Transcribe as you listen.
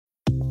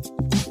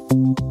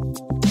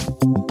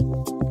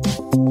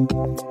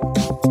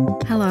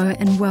Hello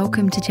and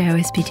welcome to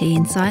JOSPT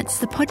Insights,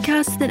 the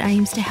podcast that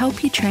aims to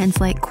help you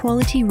translate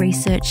quality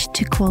research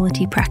to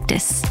quality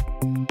practice.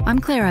 I'm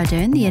Claire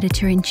Ardern, the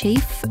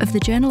Editor-in-Chief of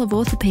the Journal of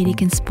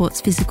Orthopaedic and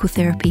Sports Physical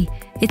Therapy.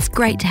 It's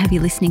great to have you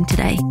listening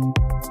today.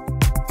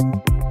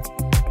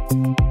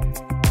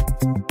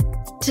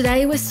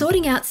 Today we're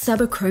sorting out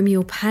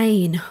subacromial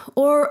pain,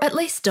 or at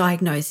least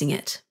diagnosing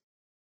it.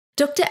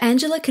 Dr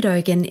Angela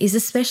Cadogan is a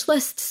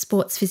specialist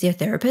sports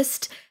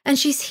physiotherapist, and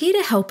she's here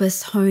to help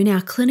us hone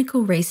our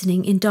clinical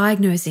reasoning in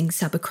diagnosing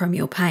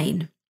subacromial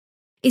pain.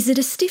 Is it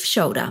a stiff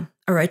shoulder,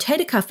 a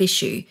rotator cuff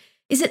issue?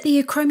 Is it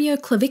the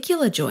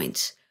acromioclavicular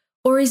joint?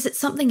 Or is it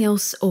something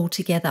else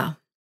altogether?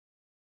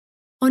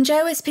 On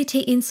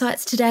JOSPT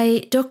Insights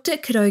today, Dr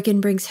Cadogan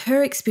brings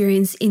her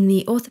experience in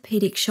the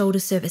Orthopaedic Shoulder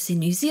Service in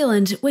New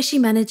Zealand, where she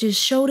manages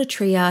shoulder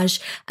triage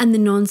and the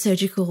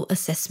non-surgical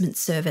assessment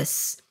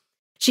service.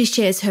 She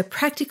shares her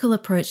practical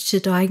approach to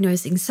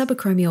diagnosing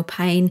subacromial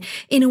pain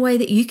in a way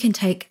that you can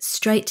take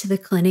straight to the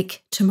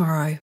clinic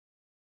tomorrow.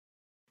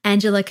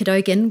 Angela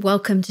Cadogan,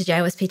 welcome to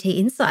JOSPT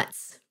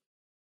Insights.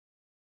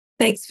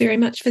 Thanks very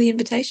much for the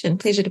invitation.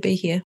 Pleasure to be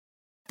here.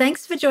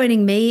 Thanks for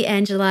joining me,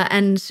 Angela,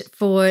 and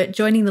for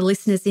joining the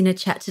listeners in a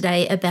chat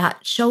today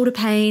about shoulder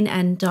pain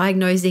and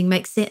diagnosing,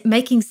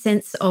 making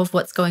sense of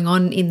what's going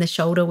on in the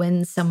shoulder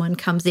when someone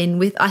comes in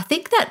with, I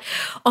think, that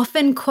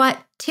often quite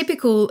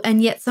typical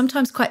and yet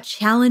sometimes quite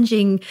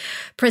challenging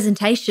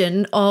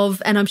presentation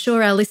of, and I'm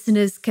sure our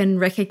listeners can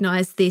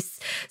recognise this,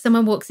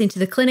 someone walks into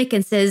the clinic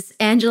and says,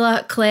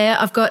 Angela, Claire,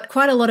 I've got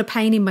quite a lot of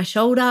pain in my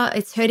shoulder.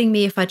 It's hurting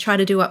me if I try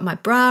to do up my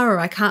bra, or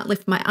I can't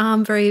lift my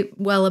arm very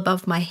well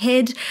above my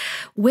head.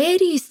 Where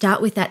do you start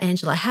with that,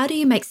 Angela? How do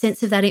you make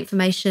sense of that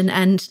information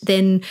and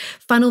then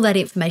funnel that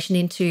information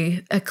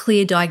into a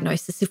clear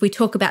diagnosis if we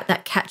talk about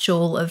that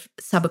catch-all of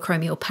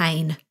subacromial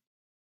pain?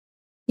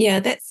 Yeah,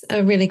 that's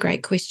a really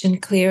great question,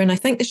 Claire. And I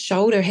think the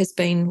shoulder has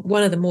been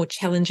one of the more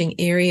challenging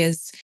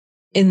areas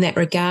in that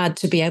regard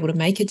to be able to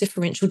make a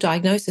differential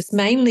diagnosis,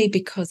 mainly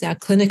because our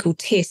clinical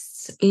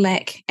tests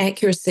lack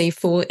accuracy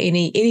for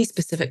any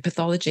specific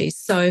pathologies.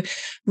 So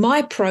my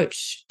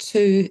approach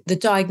to the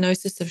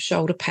diagnosis of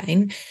shoulder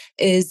pain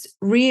is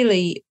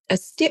really a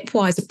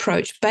stepwise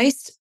approach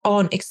based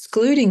on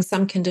excluding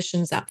some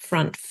conditions up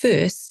front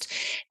first,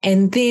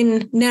 and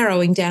then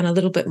narrowing down a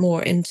little bit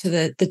more into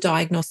the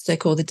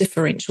diagnostic or the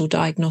differential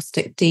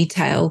diagnostic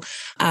detail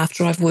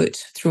after I've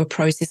worked through a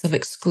process of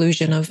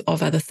exclusion of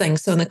other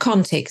things. So in the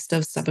context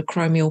of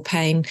subacromial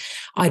pain,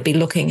 I'd be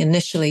looking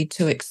initially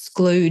to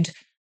exclude,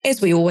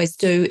 as we always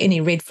do, any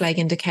red flag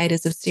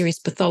indicators of serious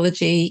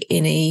pathology,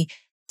 any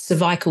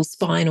cervical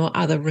spine or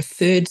other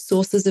referred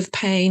sources of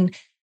pain.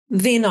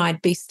 Then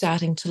I'd be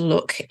starting to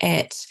look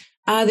at,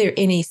 are there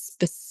any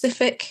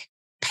specific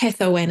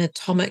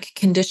pathoanatomic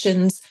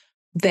conditions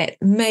that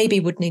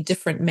maybe would need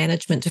different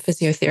management to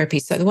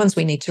physiotherapy? So the ones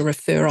we need to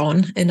refer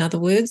on, in other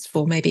words,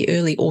 for maybe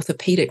early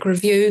orthopaedic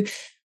review.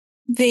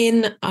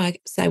 Then I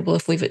say, well,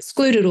 if we've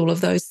excluded all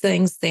of those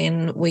things,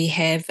 then we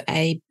have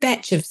a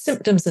batch of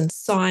symptoms and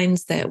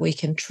signs that we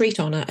can treat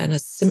on a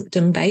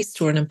symptom-based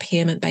or an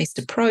impairment-based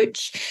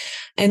approach.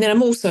 And then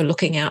I'm also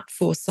looking out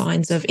for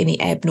signs of any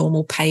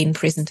abnormal pain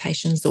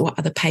presentations or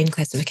other pain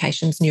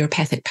classifications,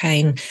 neuropathic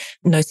pain,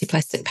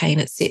 nociplastic pain,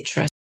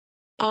 etc.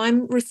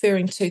 I'm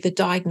referring to the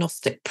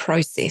diagnostic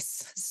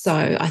process.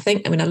 So I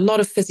think when a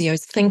lot of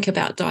physios think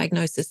about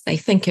diagnosis, they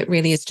think it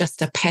really is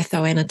just a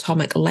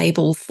pathoanatomic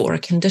label for a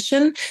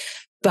condition.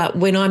 But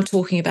when I'm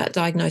talking about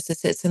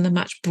diagnosis, it's in the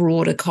much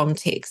broader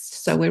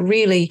context. So we're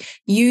really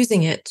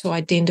using it to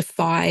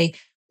identify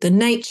the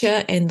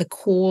nature and the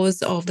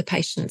cause of the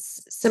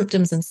patient's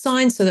symptoms and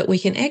signs so that we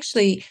can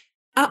actually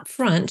up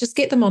front just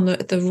get them on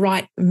the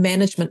right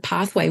management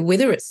pathway,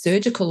 whether it's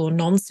surgical or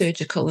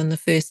non-surgical in the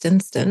first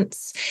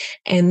instance,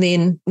 and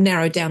then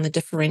narrow down the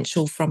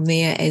differential from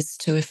there as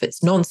to, if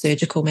it's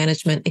non-surgical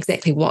management,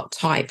 exactly what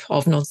type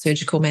of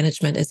non-surgical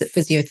management. Is it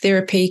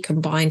physiotherapy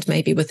combined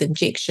maybe with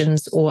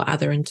injections or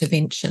other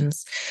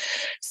interventions?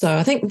 So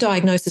I think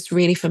diagnosis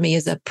really for me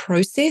is a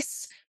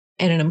process,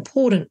 and an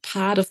important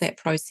part of that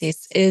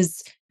process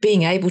is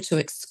being able to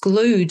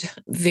exclude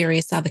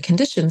various other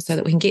conditions so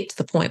that we can get to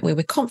the point where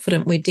we're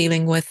confident we're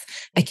dealing with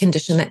a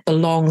condition that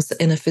belongs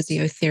in a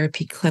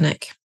physiotherapy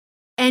clinic.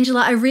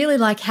 Angela, I really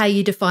like how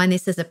you define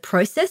this as a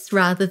process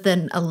rather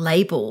than a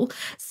label.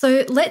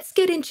 So let's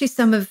get into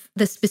some of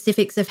the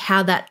specifics of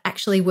how that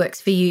actually works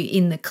for you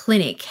in the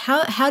clinic.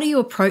 How do you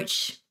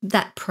approach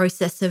that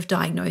process of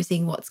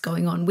diagnosing what's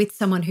going on with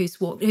someone who's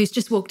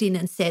just walked in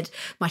and said,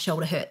 my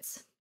shoulder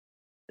hurts?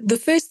 The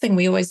first thing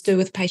we always do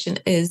with a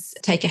patient is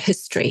take a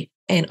history.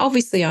 And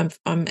obviously, I'm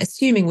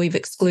assuming we've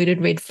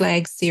excluded red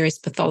flags, serious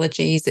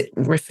pathologies,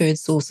 referred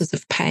sources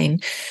of pain.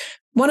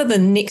 One of the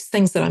next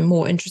things that I'm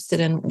more interested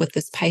in with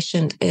this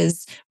patient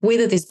is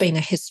whether there's been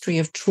a history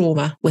of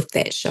trauma with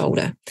that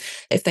shoulder.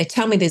 If they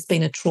tell me there's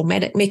been a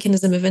traumatic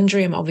mechanism of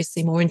injury, I'm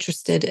obviously more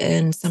interested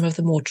in some of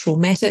the more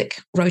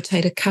traumatic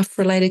rotator cuff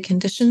related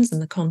conditions in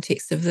the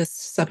context of this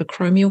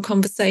subacromial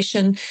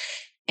conversation.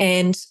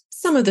 And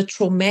some of the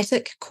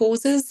traumatic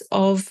causes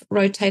of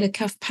rotator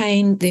cuff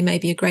pain. There may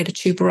be a greater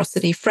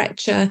tuberosity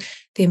fracture.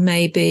 There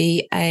may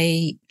be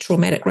a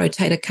traumatic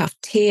rotator cuff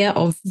tear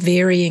of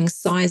varying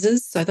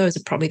sizes. So those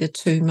are probably the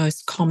two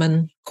most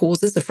common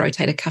causes of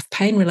rotator cuff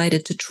pain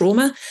related to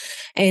trauma.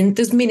 And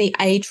there's many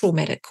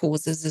atraumatic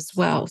causes as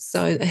well.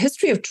 So a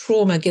history of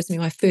trauma gives me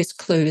my first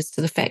clue as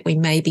to the fact we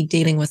may be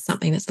dealing with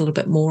something that's a little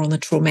bit more on the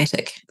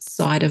traumatic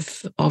side of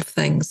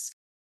things.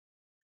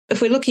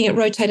 If we're looking at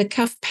rotator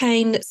cuff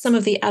pain, some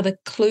of the other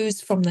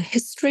clues from the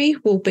history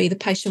will be the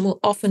patient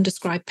will often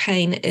describe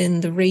pain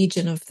in the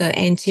region of the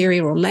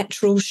anterior or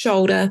lateral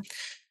shoulder.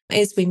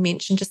 As we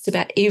mentioned, just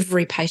about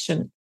every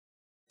patient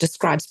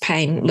describes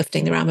pain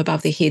lifting their arm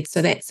above their head,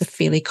 so that's a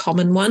fairly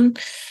common one.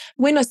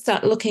 When I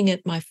start looking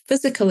at my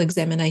physical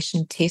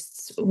examination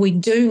tests, we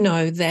do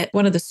know that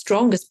one of the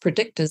strongest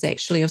predictors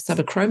actually of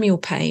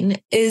subacromial pain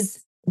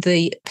is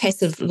the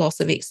passive loss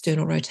of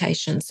external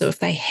rotation. So if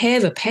they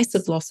have a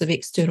passive loss of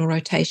external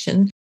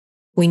rotation,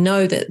 we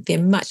know that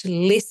they're much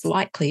less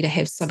likely to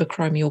have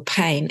subacromial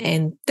pain.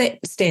 And that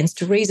stands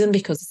to reason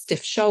because a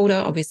stiff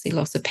shoulder, obviously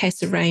loss of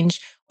passive range,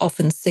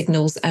 often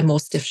signals a more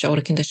stiff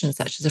shoulder condition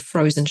such as a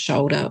frozen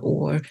shoulder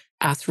or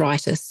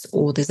arthritis,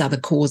 or there's other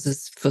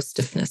causes for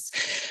stiffness.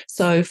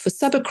 So for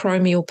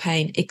subacromial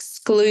pain,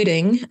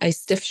 excluding a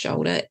stiff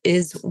shoulder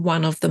is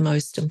one of the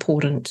most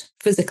important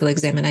physical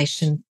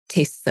examination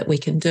tests that we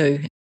can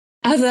do.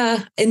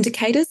 Other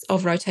indicators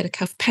of rotator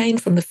cuff pain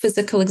from the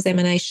physical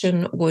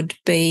examination would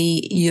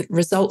be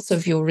results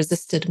of your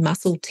resisted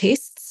muscle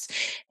tests.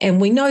 And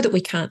we know that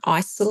we can't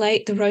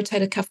isolate the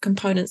rotator cuff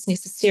components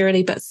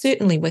necessarily, but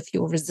certainly with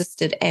your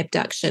resisted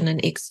abduction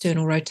and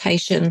external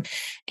rotation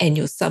and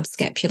your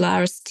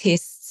subscapularis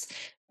tests,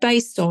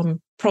 based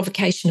on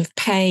provocation of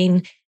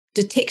pain,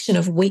 detection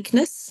of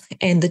weakness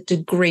and the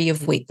degree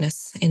of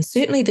weakness. And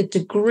certainly the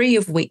degree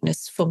of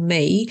weakness for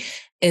me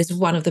is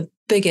one of the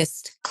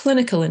biggest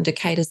clinical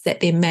indicators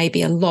that there may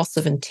be a loss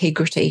of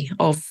integrity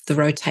of the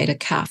rotator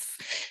cuff.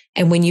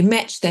 And when you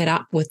match that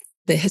up with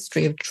the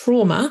history of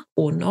trauma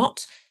or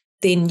not,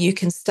 then you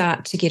can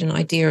start to get an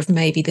idea of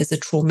maybe there's a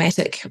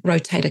traumatic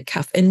rotator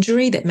cuff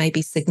injury that may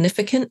be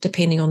significant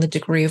depending on the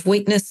degree of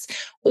weakness,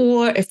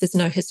 or if there's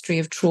no history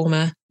of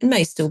trauma, it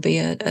may still be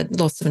a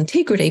loss of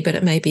integrity, but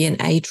it may be an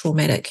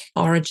atraumatic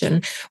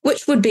origin,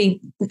 which would be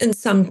in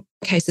some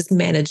cases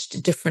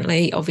managed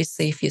differently.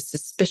 Obviously, if you're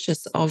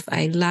suspicious of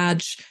a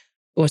large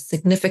or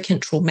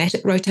significant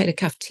traumatic rotator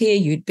cuff tear,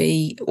 you'd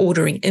be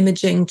ordering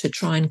imaging to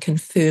try and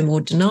confirm or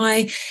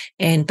deny.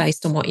 And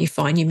based on what you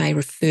find, you may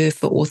refer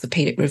for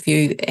orthopedic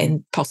review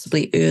and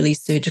possibly early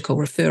surgical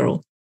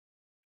referral.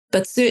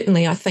 But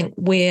certainly, I think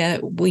where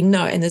we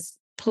know, and there's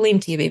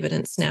plenty of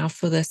evidence now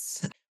for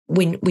this,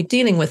 when we're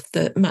dealing with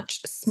the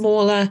much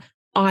smaller,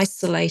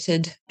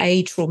 isolated,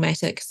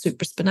 atraumatic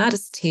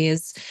supraspinatus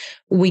tears,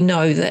 we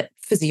know that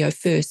physio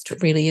first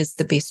really is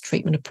the best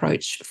treatment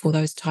approach for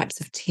those types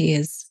of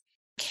tears.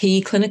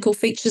 Key clinical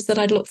features that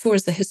I'd look for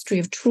is the history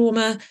of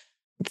trauma,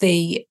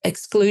 the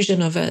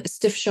exclusion of a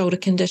stiff shoulder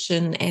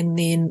condition, and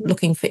then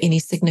looking for any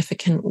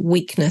significant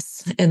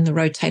weakness in the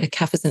rotator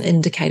cuff as an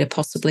indicator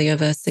possibly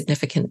of a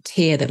significant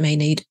tear that may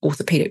need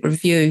orthopedic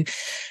review.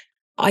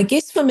 I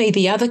guess for me,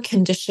 the other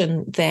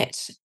condition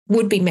that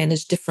would be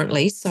managed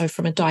differently, so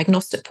from a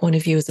diagnostic point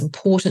of view is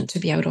important to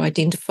be able to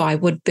identify,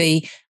 would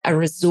be a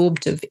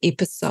resorptive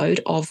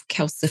episode of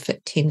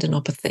calcific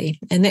tendinopathy.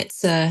 And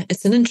it's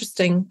an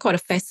interesting, quite a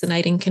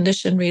fascinating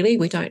condition, really.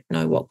 We don't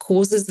know what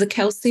causes the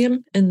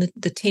calcium in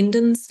the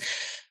tendons,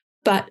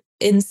 but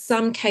in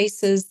some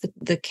cases,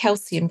 the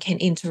calcium can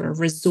enter a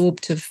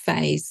resorptive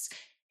phase,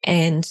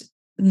 and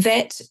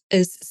that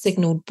is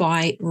signaled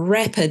by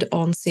rapid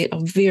onset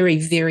of very,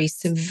 very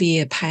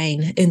severe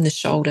pain in the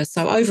shoulder.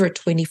 So over a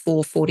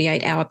 24,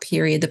 48-hour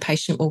period, the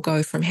patient will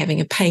go from having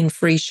a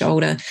pain-free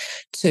shoulder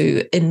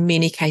to, in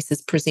many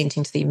cases,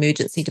 presenting to the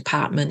emergency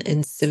department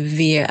in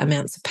severe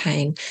amounts of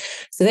pain.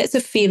 So that's a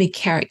fairly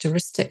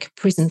characteristic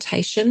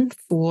presentation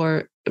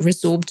for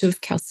resorptive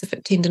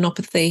calcific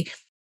tendinopathy.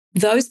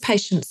 Those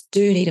patients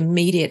do need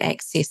immediate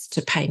access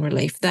to pain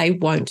relief. They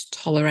won't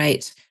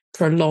tolerate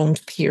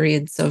prolonged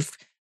periods of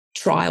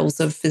trials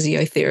of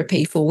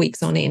physiotherapy for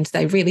weeks on end.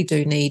 They really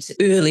do need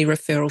early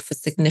referral for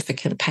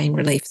significant pain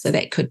relief. So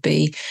that could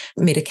be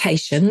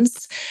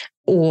medications,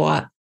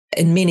 or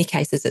in many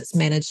cases it's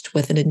managed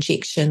with an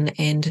injection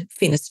and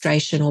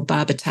fenestration or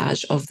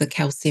barbotage of the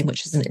calcium,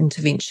 which is an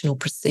interventional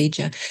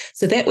procedure.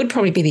 So that would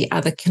probably be the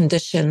other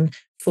condition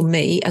for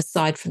me,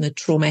 aside from the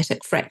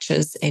traumatic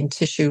fractures and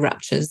tissue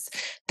ruptures,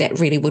 that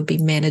really would be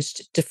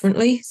managed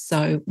differently.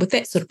 So with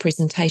that sort of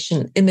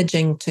presentation,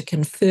 imaging to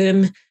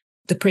confirm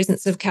the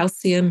presence of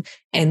calcium,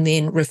 and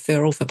then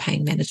referral for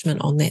pain management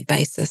on that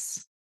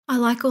basis. I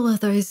like all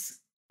of those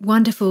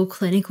wonderful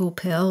clinical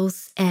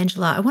pearls,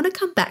 Angela. I want to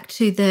come back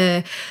to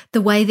the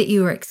way that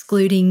you were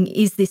excluding,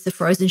 is this a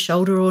frozen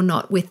shoulder or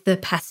not, with the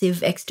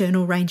passive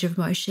external range of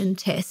motion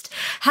test.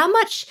 How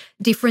much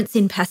difference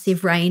in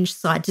passive range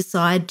side to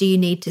side do you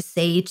need to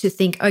see to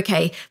think,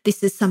 okay,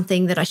 this is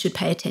something that I should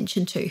pay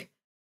attention to?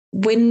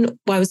 when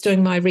I was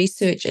doing my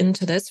research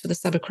into this for the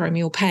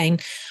subacromial pain,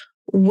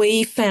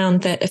 we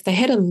found that if they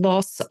had a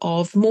loss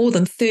of more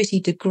than 30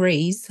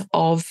 degrees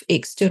of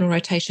external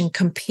rotation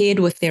compared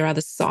with their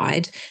other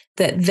side,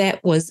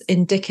 that was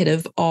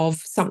indicative of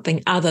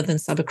something other than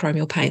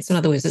subacromial pain. So in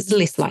other words, it's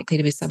less likely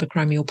to be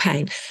subacromial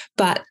pain.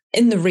 But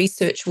in the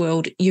research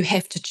world, you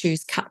have to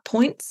choose cut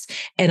points.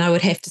 And I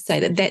would have to say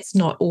that that's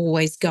not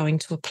always going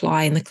to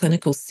apply in the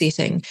clinical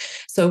setting.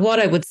 So what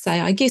I would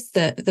say, I guess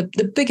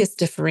the biggest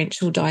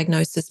differential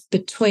diagnosis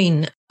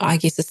between, I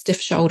guess, a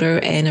stiff shoulder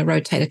and a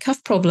rotator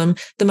cuff problem,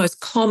 the most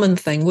common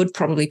thing would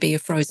probably be a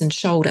frozen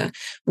shoulder,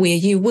 where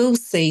you will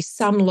see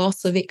some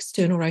loss of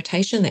external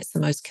rotation. That's the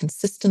most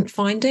consistent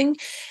finding.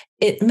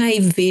 It may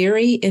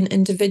vary in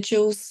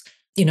individuals,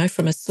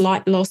 from a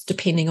slight loss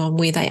depending on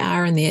where they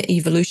are in their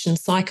evolution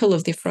cycle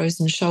of their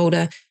frozen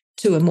shoulder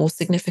to a more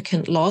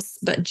significant loss.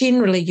 But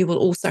generally, you will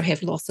also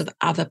have loss of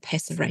other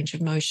passive range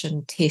of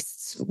motion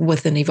tests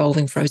with an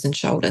evolving frozen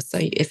shoulder. So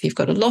if you've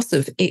got a loss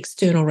of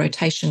external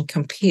rotation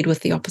compared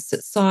with the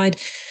opposite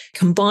side,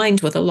 combined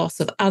with a loss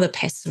of other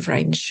passive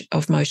range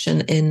of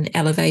motion in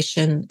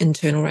elevation,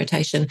 internal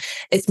rotation,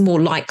 it's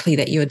more likely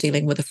that you're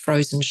dealing with a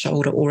frozen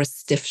shoulder or a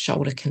stiff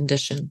shoulder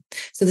condition.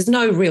 So there's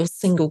no real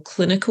single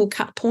clinical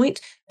cut point,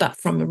 but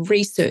from a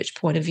research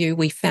point of view,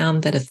 we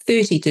found that a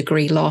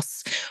 30-degree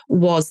loss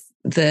was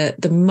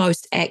the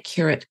most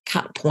accurate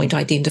cut point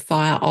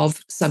identifier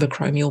of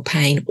subacromial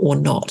pain or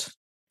not.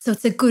 So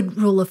it's a good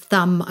rule of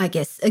thumb, I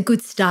guess, a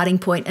good starting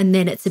point, and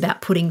then it's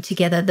about putting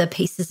together the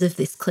pieces of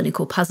this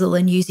clinical puzzle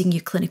and using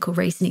your clinical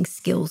reasoning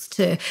skills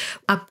to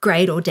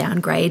upgrade or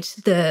downgrade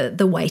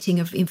the weighting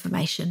of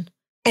information.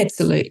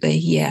 Absolutely,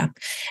 yeah.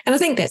 And I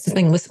think that's the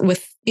thing with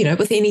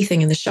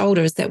anything in the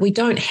shoulder is that we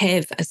don't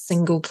have a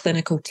single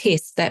clinical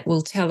test that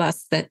will tell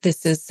us that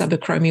this is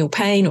subacromial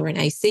pain or an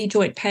AC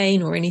joint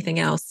pain or anything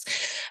else.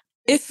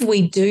 If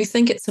we do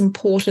think it's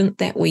important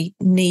that we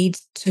need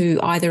to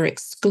either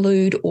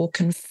exclude or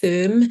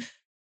confirm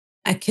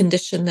a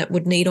condition that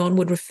would need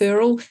onward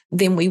referral,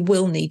 then we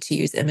will need to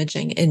use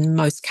imaging in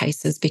most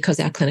cases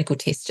because our clinical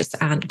tests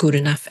just aren't good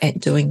enough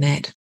at doing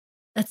that.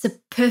 That's a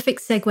perfect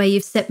segue.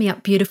 You've set me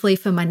up beautifully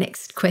for my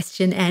next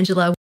question,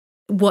 Angela.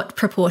 What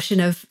proportion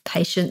of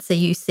patients are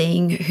you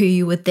seeing who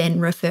you would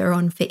then refer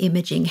on for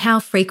imaging? How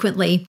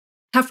frequently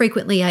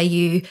are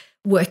you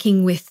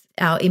working with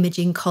our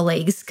imaging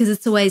colleagues? Because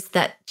it's always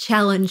that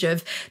challenge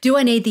of, do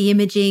I need the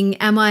imaging?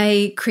 Am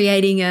I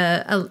creating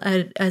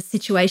a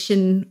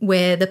situation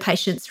where the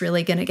patient's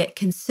really going to get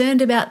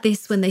concerned about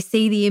this when they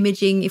see the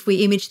imaging? If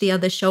we image the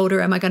other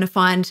shoulder, am I going to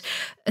find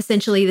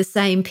essentially the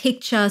same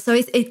picture? So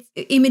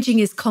imaging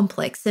is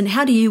complex. And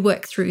how do you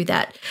work through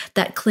that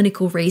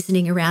clinical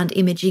reasoning around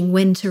imaging,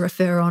 when to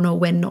refer on or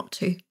when not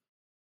to?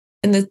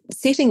 In the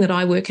setting that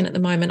I work in at the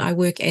moment, I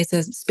work as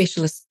a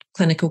specialist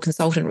clinical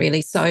consultant,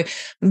 really. So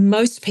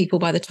most people,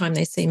 by the time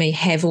they see me,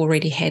 have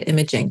already had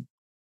imaging.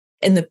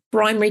 In the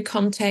primary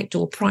contact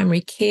or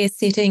primary care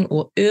setting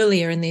or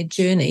earlier in their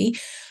journey,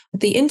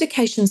 the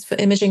indications for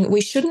imaging,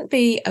 we shouldn't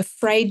be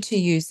afraid to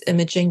use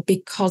imaging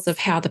because of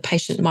how the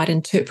patient might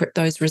interpret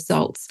those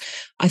results.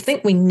 I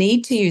think we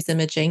need to use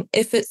imaging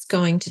if it's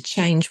going to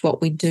change what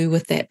we do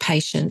with that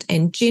patient.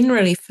 And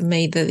generally for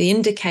me, the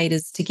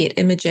indicators to get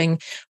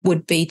imaging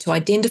would be to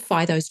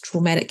identify those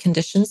traumatic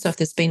conditions. So if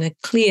there's been a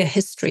clear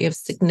history of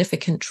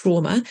significant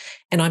trauma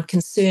and I'm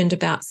concerned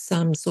about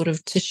some sort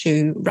of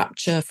tissue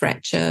rupture,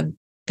 fracture,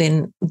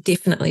 then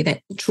definitely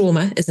that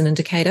trauma is an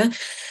indicator.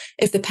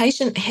 If the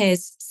patient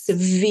has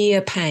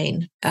severe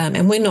pain,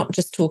 and we're not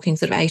just talking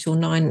sort of 8 or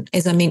 9,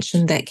 as I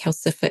mentioned, that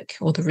calcific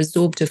or the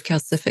resorptive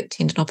calcific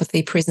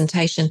tendinopathy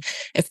presentation,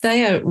 if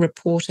they are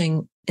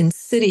reporting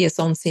insidious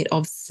onset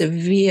of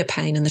severe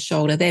pain in the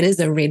shoulder, that is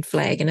a red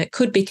flag. And it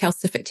could be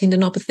calcific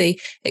tendinopathy.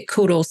 It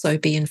could also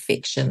be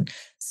infection.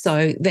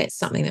 So that's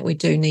something that we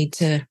do need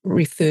to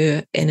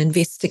refer and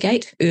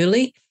investigate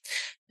early.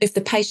 If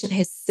the patient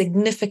has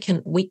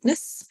significant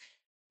weakness,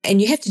 and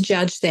you have to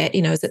judge that,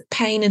 is it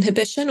pain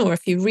inhibition, or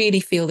if you really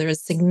feel there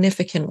is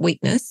significant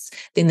weakness,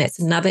 then that's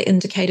another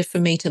indicator for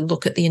me to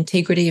look at the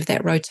integrity of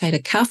that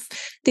rotator cuff.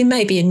 There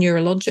may be a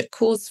neurologic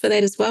cause for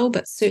that as well,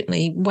 but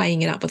certainly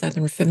weighing it up with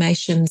other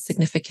information,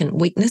 significant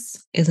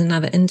weakness is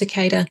another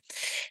indicator.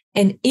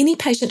 And any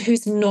patient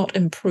who's not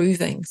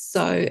improving.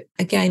 So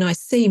again,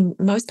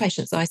 most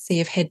patients I see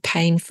have had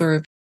pain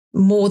for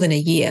more than a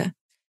year.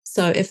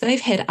 So if they've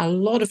had a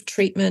lot of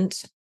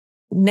treatment,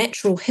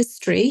 natural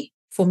history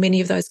for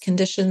many of those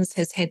conditions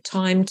has had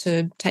time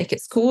to take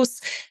its course,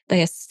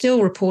 they are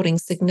still reporting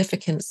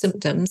significant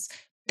symptoms,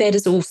 that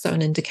is also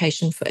an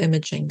indication for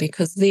imaging,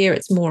 because there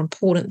it's more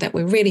important that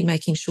we're really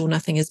making sure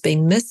nothing is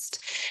being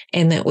missed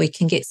and that we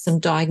can get some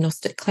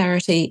diagnostic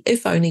clarity,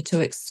 if only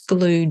to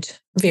exclude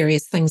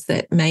various things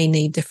that may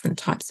need different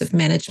types of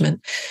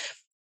management.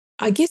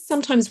 I guess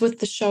sometimes with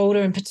the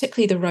shoulder and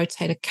particularly the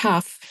rotator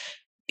cuff,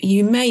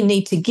 you may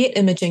need to get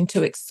imaging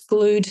to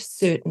exclude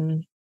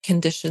certain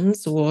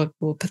conditions or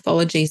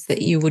pathologies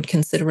that you would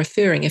consider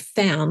referring if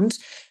found.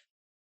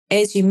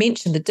 as you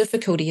mentioned, the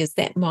difficulty is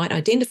that might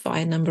identify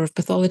a number of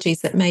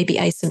pathologies that may be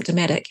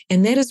asymptomatic.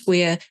 And that is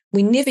where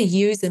we never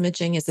use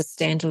imaging as a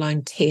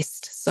standalone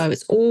test. So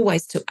it's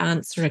always to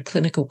answer a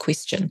clinical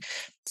question.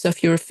 So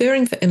if you're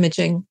referring for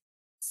imaging,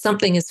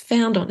 something is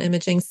found on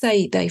imaging,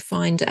 say they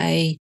find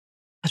a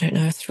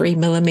 3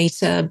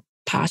 millimeter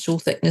partial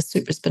thickness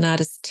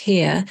supraspinatus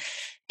tear,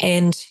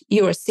 and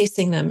you're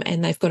assessing them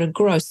and they've got a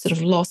gross sort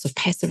of loss of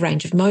passive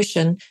range of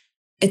motion,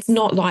 it's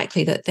not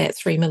likely that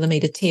 3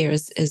 millimeter tear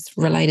is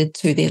related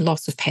to their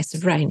loss of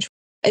passive range.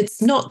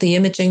 It's not the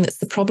imaging that's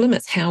the problem,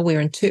 it's how we're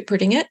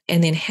interpreting it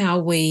and then how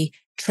we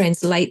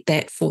translate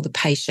that for the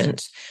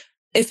patient.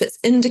 If it's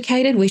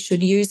indicated, we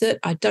should use it.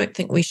 I don't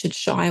think we should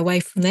shy away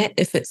from that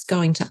if it's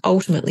going to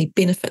ultimately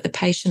benefit the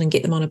patient and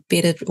get them on a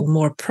better or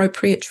more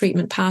appropriate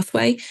treatment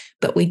pathway.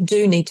 But we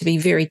do need to be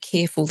very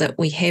careful that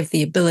we have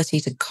the ability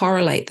to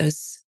correlate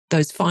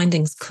those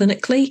findings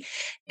clinically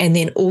and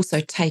then also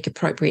take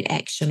appropriate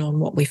action on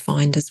what we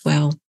find as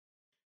well.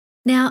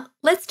 Now,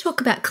 let's talk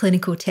about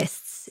clinical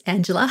tests,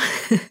 Angela.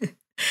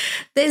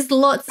 There's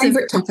lots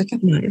Favorite topic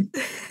of mine.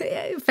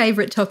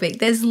 Favorite topic.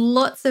 There's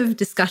lots of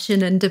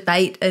discussion and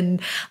debate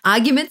and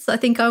arguments, I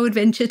think I would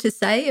venture to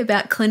say,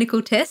 about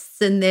clinical tests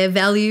and their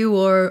value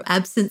or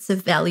absence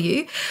of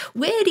value.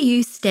 Where do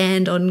you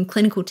stand on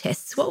clinical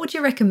tests? What would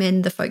you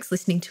recommend the folks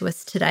listening to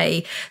us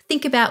today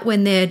think about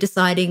when they're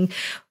deciding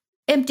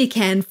empty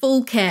can,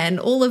 full can,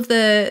 all of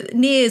the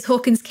NIRS,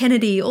 Hawkins,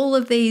 Kennedy, all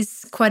of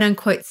these quote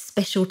unquote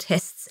special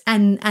tests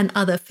and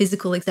other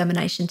physical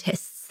examination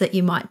tests that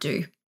you might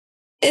do?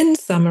 In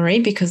summary,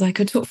 because I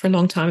could talk for a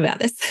long time about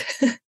this,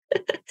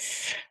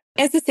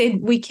 as I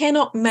said, we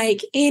cannot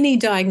make any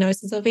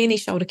diagnosis of any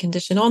shoulder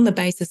condition on the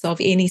basis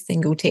of any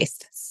single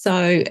test.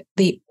 So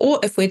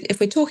if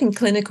we're talking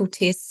clinical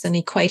tests and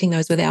equating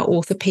those with our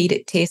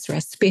orthopedic tests or our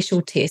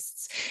special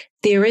tests,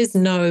 there is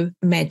no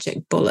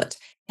magic bullet.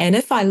 And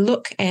if I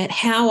look at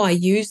how I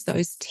use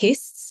those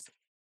tests,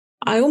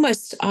 I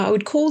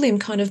would call them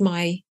kind of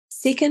my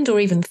second or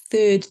even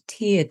third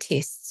tier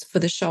tests for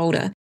the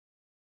shoulder.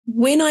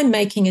 When I'm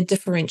making a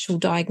differential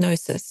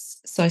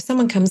diagnosis, so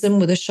someone comes in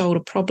with a shoulder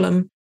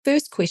problem,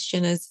 first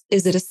question is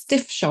it a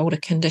stiff shoulder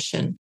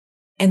condition?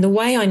 And the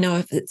way I know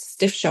if it's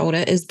stiff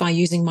shoulder is by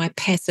using my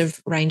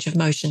passive range of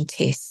motion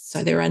tests.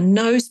 So there are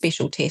no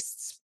special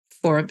tests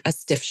for a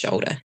stiff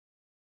shoulder.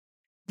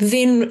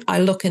 Then I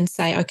look and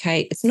say,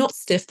 okay, it's not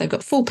stiff, they've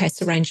got full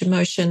passive range of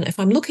motion. If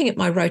I'm looking at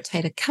my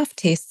rotator cuff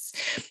tests,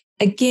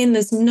 again,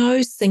 there's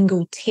no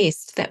single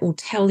test that will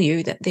tell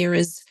you that there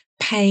is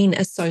pain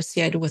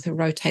associated with a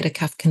rotator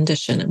cuff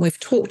condition. And we've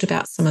talked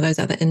about some of those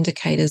other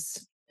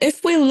indicators.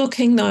 If we're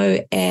looking, though,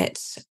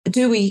 at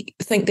do we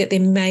think that there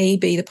may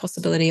be the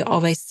possibility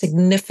of a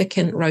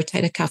significant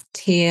rotator cuff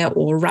tear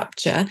or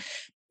rupture,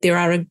 there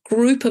are a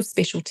group of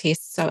special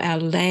tests. So our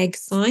lag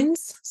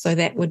signs, so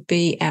that would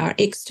be our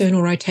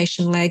external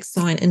rotation lag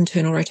sign,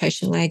 internal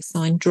rotation lag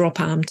sign, drop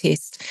arm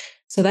test.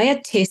 So they are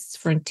tests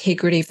for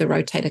integrity of the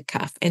rotator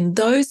cuff. And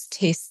those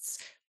tests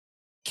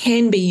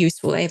can be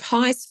useful. They have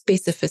high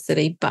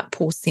specificity but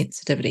poor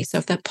sensitivity. So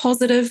if they're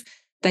positive,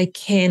 they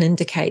can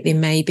indicate there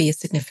may be a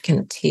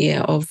significant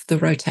tear of the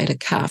rotator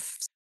cuff.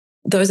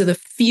 Those are the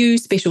few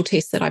special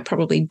tests that I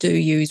probably do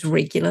use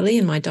regularly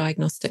in my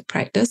diagnostic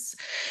practice.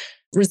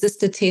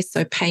 Resisted tests,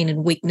 so pain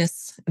and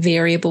weakness,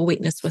 variable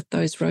weakness with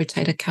those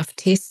rotator cuff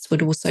tests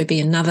would also be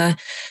another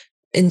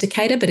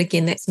indicator. But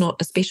again, that's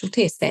not a special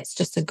test. That's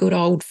just a good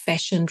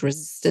old-fashioned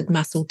resisted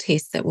muscle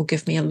test that will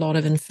give me a lot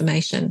of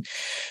information.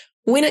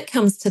 When it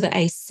comes to the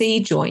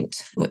AC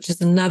joint, which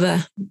is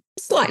another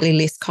slightly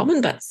less common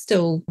but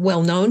still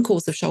well-known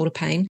cause of shoulder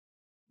pain,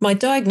 my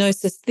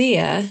diagnosis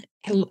there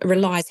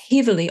relies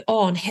heavily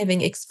on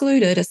having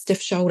excluded a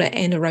stiff shoulder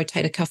and a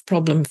rotator cuff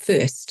problem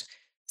first.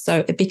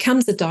 So it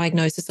becomes a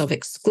diagnosis of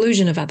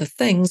exclusion of other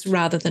things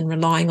rather than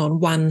relying on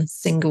one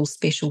single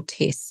special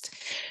test.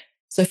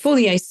 So for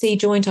the AC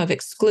joint, I've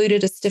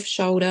excluded a stiff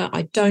shoulder.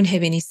 I don't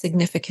have any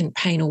significant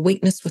pain or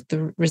weakness with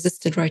the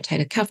resisted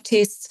rotator cuff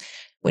tests.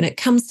 When it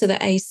comes to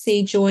the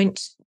AC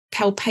joint,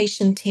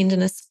 palpation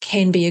tenderness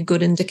can be a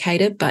good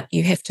indicator, but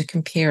you have to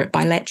compare it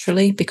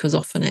bilaterally because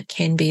often it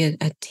can be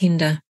a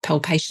tender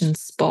palpation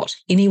spot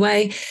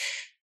anyway.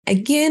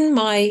 Again,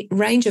 my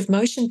range of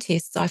motion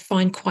tests I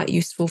find quite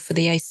useful for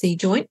the AC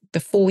joint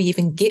before we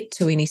even get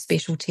to any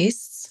special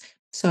tests.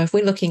 So if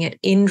we're looking at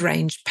end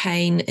range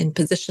pain in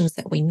positions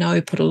that we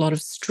know put a lot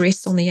of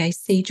stress on the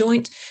AC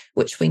joint,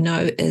 which we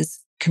know is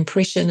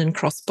compression and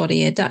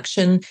cross-body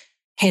adduction,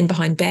 hand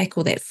behind back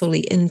or that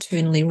fully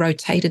internally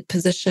rotated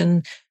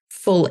position,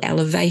 full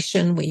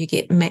elevation where you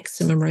get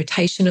maximum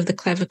rotation of the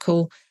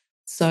clavicle.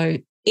 So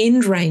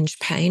end range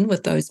pain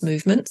with those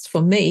movements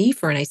for me,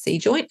 for an AC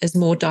joint, is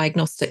more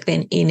diagnostic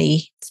than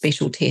any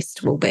special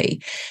test will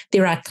be.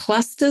 There are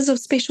clusters of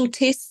special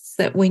tests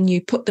that when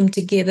you put them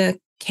together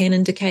can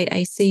indicate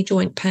AC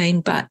joint pain,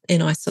 but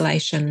in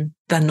isolation,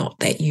 they're not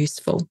that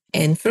useful.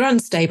 And for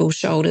unstable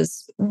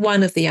shoulders,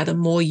 one of the other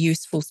more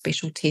useful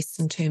special tests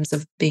in terms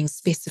of being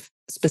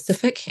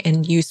specific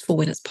and useful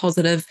when it's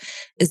positive,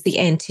 is the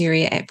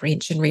anterior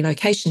apprehension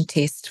relocation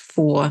test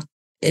for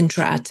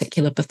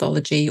intra-articular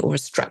pathology or a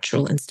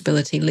structural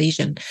instability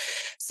lesion.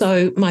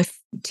 So my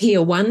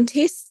tier 1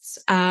 tests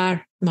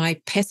are my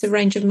passive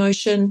range of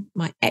motion,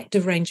 my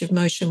active range of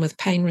motion with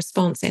pain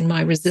response, and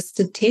my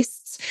resisted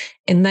tests.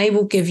 And they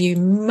will give you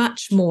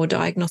much more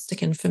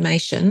diagnostic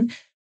information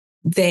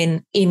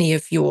than any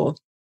of your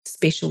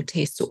special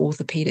tests or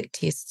orthopedic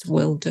tests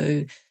will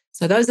do.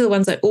 So those are the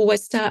ones I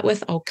always start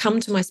with. I'll come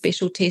to my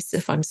special tests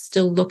if I'm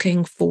still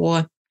looking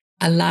for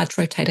a large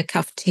rotator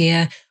cuff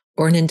tear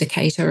or an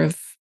indicator of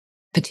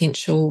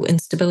potential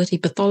instability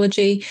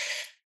pathology.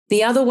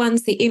 The other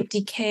ones, the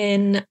empty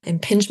can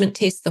impingement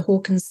test, the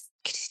Hawkins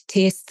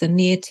test, the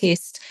Neer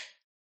test,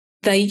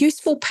 they're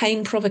useful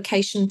pain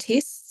provocation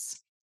tests.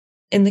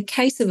 In the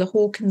case of the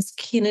Hawkins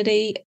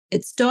Kennedy,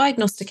 its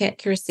diagnostic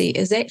accuracy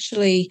is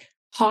actually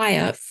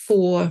higher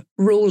for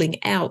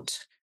ruling out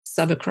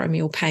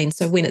subacromial pain.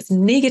 So when it's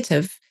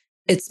negative,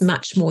 it's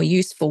much more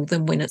useful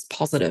than when it's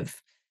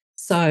positive.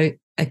 So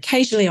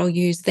occasionally I'll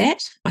use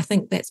that. I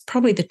think that's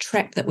probably the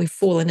trap that we've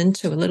fallen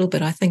into a little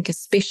bit. I think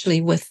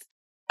especially with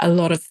a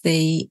lot of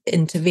the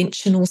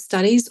interventional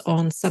studies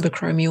on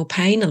subacromial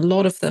pain, a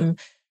lot of them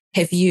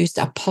have used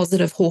a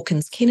positive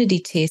Hawkins Kennedy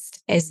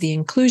test as the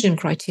inclusion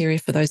criteria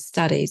for those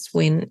studies,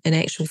 when in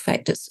actual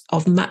fact it's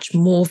of much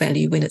more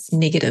value when it's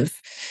negative.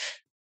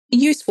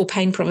 Useful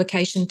pain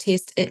provocation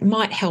test, it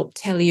might help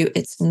tell you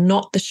it's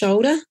not the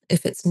shoulder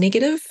if it's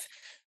negative,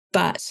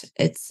 but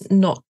it's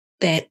not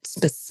that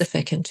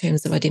specific in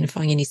terms of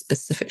identifying any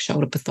specific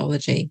shoulder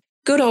pathology.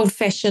 Good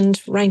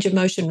old-fashioned range of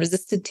motion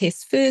resisted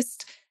tests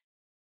first,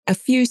 a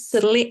few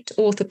select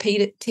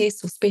orthopedic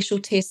tests or special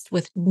tests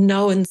with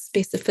known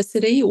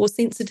specificity or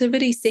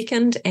sensitivity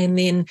second, and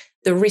then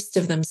the rest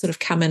of them sort of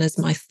come in as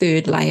my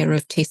third layer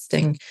of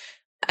testing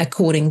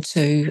according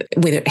to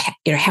whether,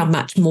 how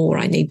much more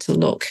I need to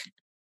look.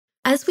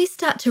 As we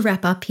start to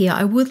wrap up here,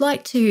 I would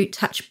like to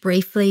touch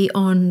briefly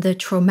on the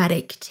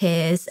traumatic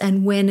tears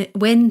and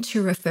when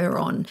to refer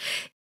on.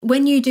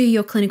 When you do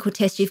your clinical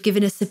test, you've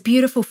given us a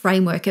beautiful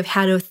framework of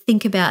how to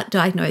think about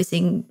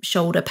diagnosing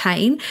shoulder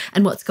pain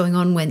and what's going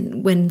on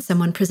when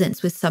someone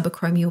presents with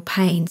subacromial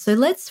pain. So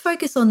let's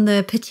focus on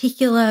the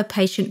particular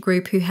patient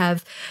group who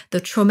have the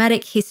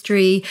traumatic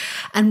history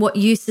and what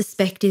you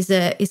suspect is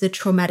a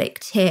traumatic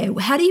tear.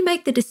 How do you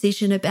make the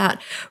decision about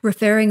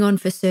referring on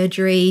for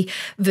surgery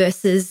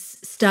versus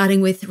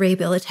starting with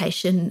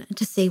rehabilitation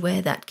to see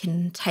where that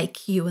can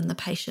take you and the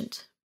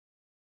patient?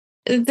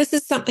 This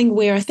is something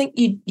where I think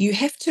you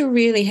have to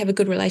really have a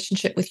good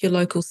relationship with your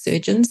local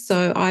surgeons.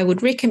 So I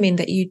would recommend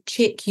that you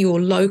check your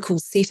local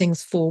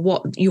settings for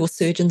what your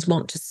surgeons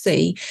want to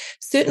see.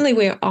 Certainly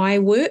where I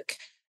work,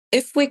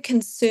 if we're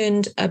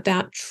concerned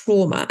about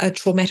trauma, a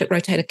traumatic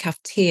rotator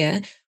cuff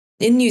tear,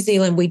 in New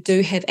Zealand, we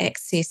do have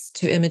access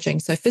to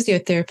imaging. So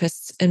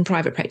physiotherapists in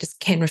private practice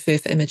can refer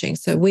for imaging.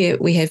 So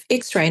we have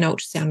X-ray and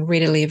ultrasound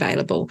readily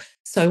available.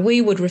 So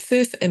we would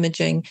refer for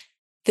imaging.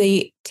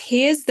 The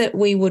tears that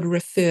we would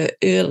refer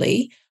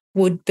early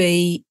would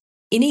be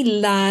any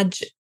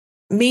large,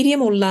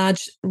 medium or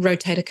large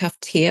rotator cuff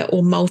tear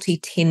or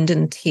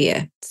multi-tendon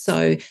tear.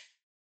 So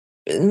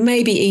it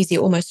may be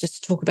easier almost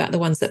just to talk about the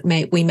ones that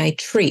we may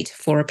treat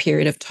for a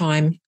period of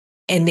time,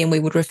 and then we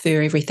would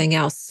refer everything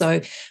else.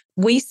 So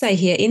we say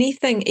here,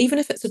 anything, even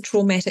if it's a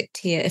traumatic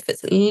tear, if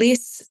it's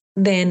less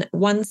than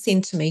 1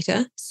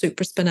 centimetre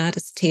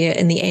supraspinatus tear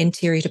in the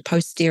anterior to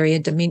posterior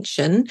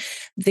dimension,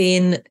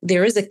 then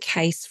there is a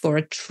case for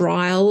a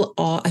trial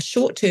or a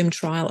short-term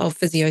trial of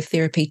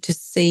physiotherapy to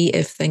see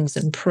if things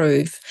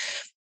improve.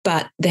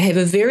 But they have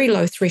a very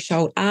low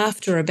threshold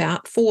after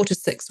about 4 to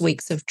 6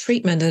 weeks of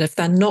treatment, and if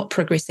they're not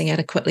progressing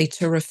adequately,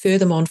 to refer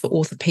them on for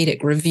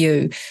orthopedic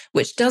review,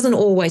 which doesn't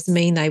always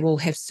mean they will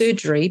have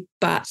surgery,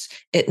 but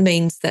it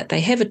means that they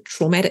have a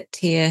traumatic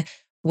tear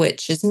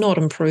which is not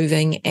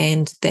improving,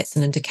 and that's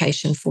an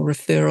indication for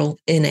referral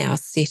in our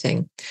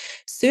setting.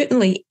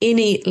 Certainly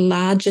any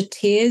larger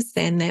tears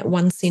than that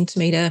 1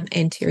 centimetre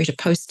anterior to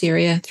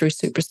posterior through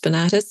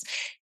supraspinatus,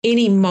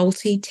 any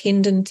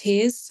multi-tendon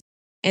tears,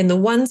 and the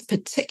ones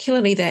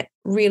particularly that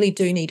really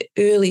do need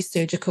early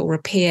surgical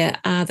repair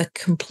are the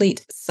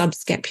complete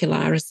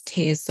subscapularis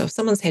tears. So if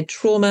someone's had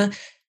trauma,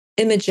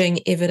 imaging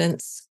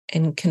evidence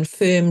and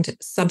confirmed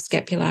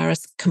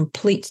subscapularis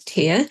complete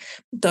tear,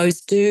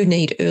 those do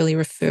need early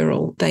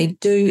referral. They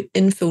do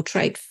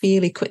infiltrate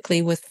fairly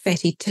quickly with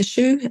fatty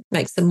tissue. It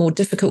makes them more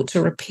difficult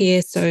to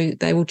repair, so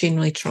they will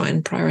generally try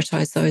and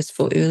prioritise those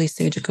for early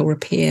surgical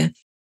repair.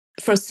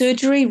 For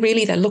surgery,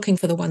 really, they're looking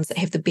for the ones that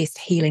have the best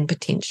healing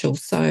potential.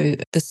 So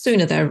the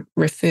sooner they're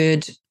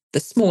referred, the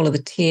smaller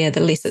the tear,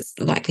 the less it's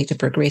likely to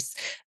progress,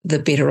 the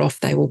better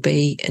off they will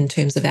be in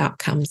terms of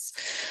outcomes.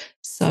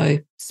 So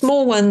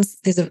small ones,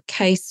 there's a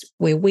case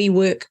where we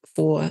work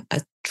for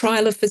a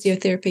trial of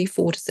physiotherapy,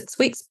 4 to 6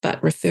 weeks,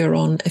 but refer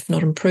on if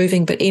not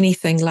improving. But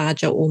anything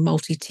larger or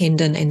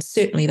multi-tendon, and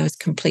certainly those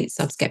complete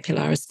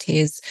subscapularis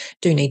tears,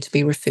 do need to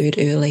be referred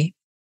early.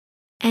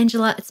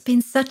 Angela, it's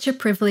been such a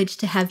privilege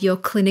to have your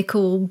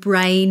clinical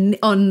brain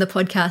on the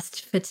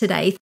podcast for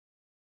today.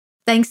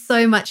 Thanks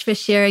so much for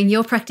sharing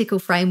your practical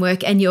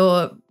framework and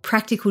your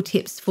practical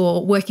tips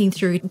for working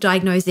through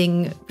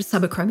diagnosing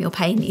subacromial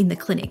pain in the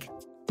clinic.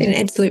 It's been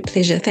an absolute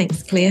pleasure.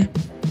 Thanks, Claire.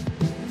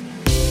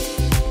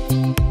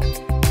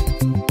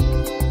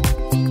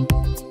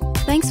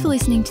 Thanks for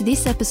listening to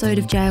this episode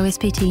of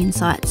JOSPT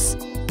Insights.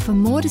 For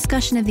more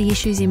discussion of the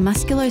issues in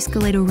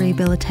musculoskeletal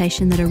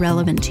rehabilitation that are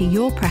relevant to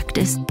your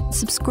practice,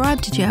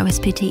 subscribe to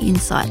JOSPT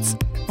Insights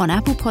on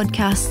Apple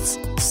Podcasts,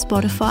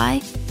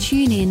 Spotify,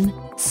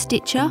 TuneIn,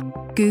 Stitcher,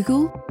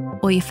 Google,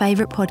 or your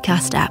favourite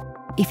podcast app.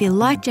 If you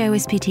like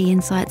JOSPT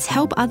Insights,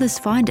 help others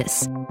find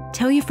us.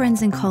 Tell your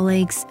friends and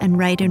colleagues and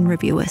rate and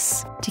review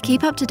us. To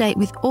keep up to date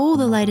with all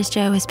the latest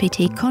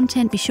JOSPT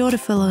content, be sure to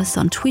follow us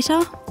on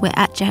Twitter, we're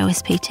at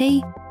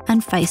JOSPT,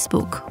 and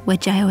Facebook, we're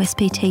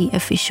JOSPT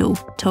Official.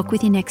 Talk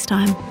with you next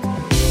time.